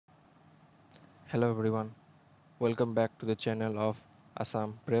Hello everyone, welcome back to the channel of Assam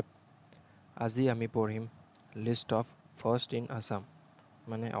Prep. আজি আমি পঢ়িম list of first in Assam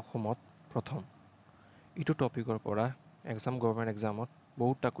মানে অসমত প্ৰথম এইটো টপিকৰ পৰা গভৰ্ণমেণ্ট এক্সামত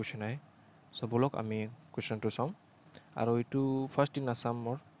বহুতটা কুৱেশ্যন আহে চ' ব'লক আমি কুৱেশ্যনটো চাওঁ আৰু এইটো ফাৰ্ষ্ট ইন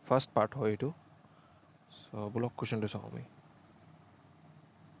আছামৰ ফাৰ্ষ্ট পাৰ্ট হয় এইটো চ' ব'লক কুৱেশ্যনটো চাওঁ আমি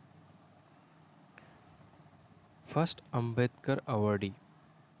ফাৰ্ষ্ট আম্বেদকাৰ এৱাৰ্ডী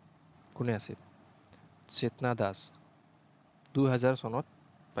কোনে আছিল চেতনা দাস 2000 চনত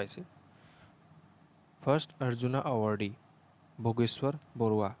পাইছিল first Arjuna এৱাৰ্ডী Bhogeswar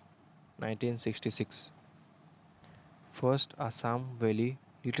Barua 1966 first Assam valley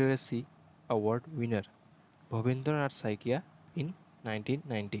লিটাৰেচি award winner Bhabendranath Saikia in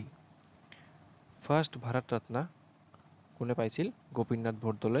 1990 first Bharat Ratna কোনে পাইছিল গোপীনাথ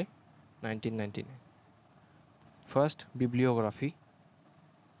বৰদলৈ 1999 ফাৰ্ষ্ট বিব্লিঅ'গ্ৰাফী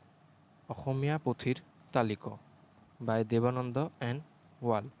অসমীয়া পুথিৰ তালিকা by Debananda and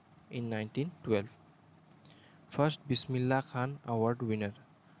wall in 1912 First Bismillah Khan Award winner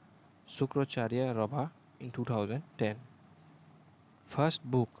Sukracharya Rabha in 2010 First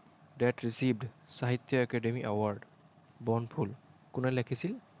book that received Sahitya Academy Award Bonful কোনে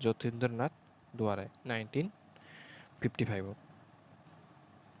লিখিছিল Jatindranath দুৱাৰাই 1955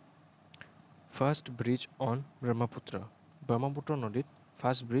 First bridge on Brahmaputra নদীত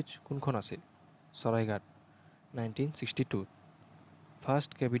first bridge কোনখন আছিল Saraighat 1962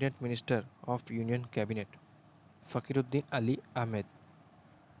 First Cabinet Minister of Union Cabinet Fakiruddin Ali Ahmed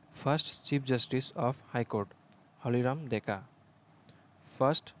First Chief Justice of High Court Haliram Deka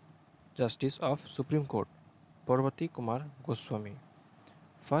First Justice of Supreme Court Parvati Kumar Goswami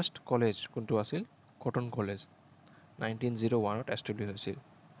First College কোনটো আছিল Cotton College 1901 establish হৈছিল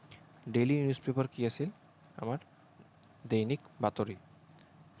daily newspaper কি আছিল আমাৰ দৈনিক বাতৰি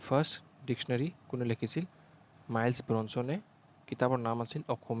first ডিকশ্যনাৰী কোনে লিখিছিল মাইলছ ব্ৰনছনে কিতাপৰ নাম আছিল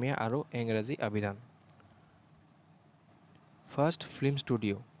অসমীয়া আৰু ইংৰাজী অভিধান first film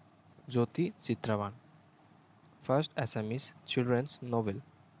studio' Jyoti চিত্ৰাৱান first Assamese children's novel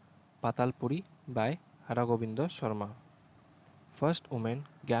পাতালপুৰী by Hargobind Sharma first women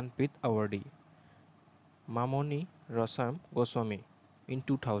Jnanpith এৱাৰ্ডী Mamoni ৰসাম Goswami in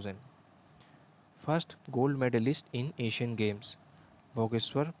 2000 First gold medalist in Asian Games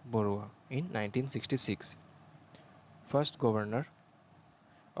Bhogeshwar Barua in 1966 First governor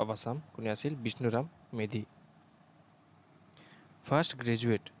of Assam কোনে আছিল Bishnuram Medhi First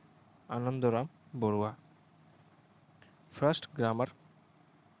graduate Anandaram Barua First grammar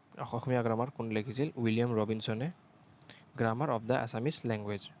অসমীয়া গ্ৰামাৰ কোনে লিখিছিল William ৰবিনছনে Grammar of the Assamese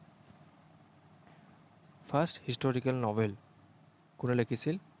language First historical novel কোনে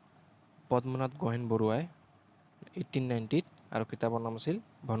লিখিছিল পদ্মনাথ গোহাঞি বৰুৱাই 1890 আৰু কিতাপৰ নাম আছিল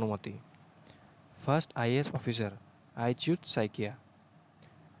Bhanumati first IAS officer আইচ্যুত Saikia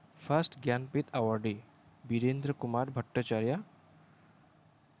first Jnanpith এৱাৰ্ডী Birendra Kumar Bhattacharya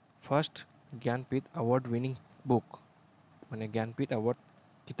first Jnanpith award winning book মানে জ্ঞানপীঠ এৱাৰ্ড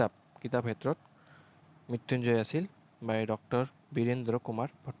কিতাপ ক্ষেত্ৰত মৃত্যুঞ্জয় আছিল বাই doctor Birendra Kumar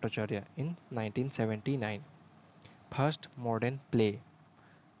Bhattacharya in 1979 first modern play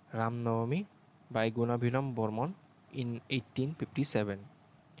Ram Navami by Gunabhiram Bormon in 1857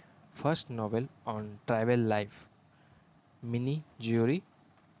 First novel on tribal life Mini Jury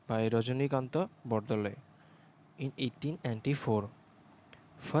by Rajanikanta Bordoloi in 1894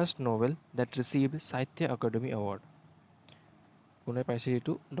 First novel that received Sahitya Academy Award কোনে পাইছিল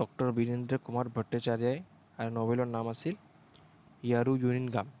এইটো doctor Birendra Kumar ভট্টাচাৰ্যই আৰু নভেলৰ নাম আছিল ইয়াৰু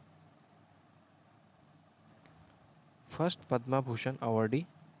ইউনিনগাম First Padma Bhushan awardee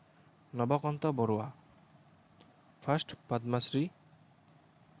Nabakanta Barua first Padmashri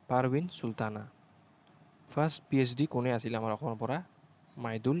Parveen Sultana first PhD কোনে আছিল আমাৰ অসমৰ পৰা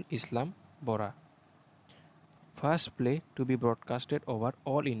Maidul Islam Bora first play to B ব্ৰডকাষ্টেড over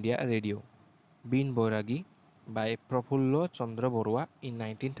all India radio' bin Bairagi by Prafulla Chandra Barua in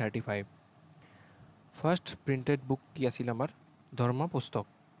 1935 first printed book কি আছিল আমাৰ ধৰ্ম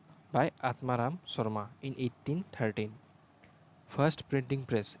পুস্তক বাই Atmaram Sharma in 1813 first printing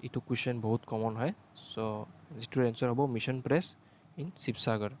press এইটো কুৱেশ্যন বহুত কমন হয় চ' যিটোৰ এনচাৰ হ'ব mission press in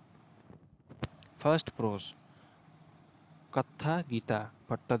Sivasagar first prose কথা গীতা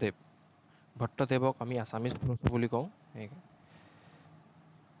ভট্টদেৱক আমি আছামিজ প্ৰ'জ বুলি কওঁ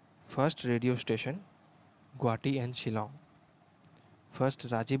first radio' station Guwahati and Shillong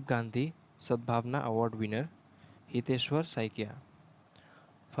first Rajiv Gandhi Sadbhavana award winner Hiteswar Saikia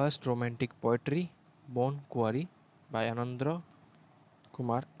first romantic poetry বন কুঁৱাৰী বাই আনন্দ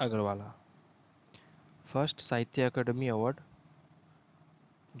কুমাৰ আগৰৱালা ফাৰ্ষ্ট সাহিত্য একাডেমি অ্যাওয়াৰ্ড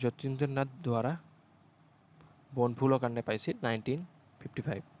যতীন্দ্ৰনাথ দ্বাৰা বনফুলৰ কাৰণে পাইছিল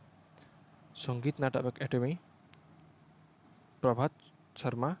 1955 সংগীত নাটক একাডেমি প্ৰভাত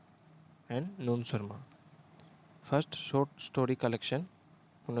শৰ্মা এণ্ড নুন Sharma first short story collection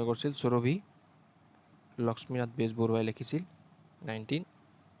কোনে কৰিছিল সুৰভি লক্ষ্মীনাথ বেজবৰুৱাই লিখিছিল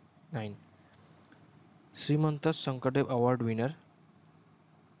 1909 Srimanta Sankardev award winner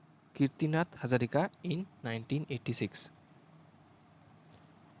Kirtinath Hazarika in 1986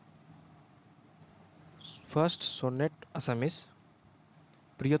 First sonnet Assamese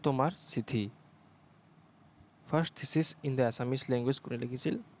Priyotomar Sithi First thesis in the Assamese language কোনে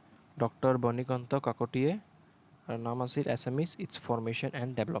লিখিছিল ডক্টৰ বনিকান্ত কাকতিয়ে আৰু নাম আছিল Assamese its formation and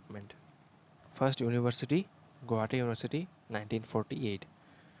development First university Guwahati University 1948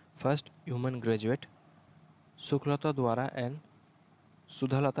 First human graduate Suklata Dwara and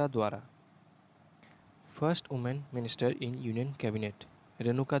Sudhalata Dwara First woman minister in Union Cabinet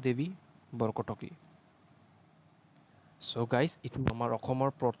Renuka Devi Borkotaki So guys, it আমাৰ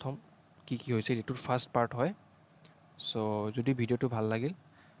অসমৰ প্ৰথম কি হৈছিল এটোৰ ফাৰ্স্ট পাৰ্ট হয় so যদি ভিডিওটো ভাল লাগিল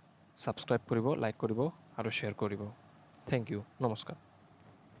সাবস্ক্ৰাইব কৰিব লাইক কৰিব আৰু শেয়াৰ কৰিব থ্যাংক ইউ নমস্কাৰ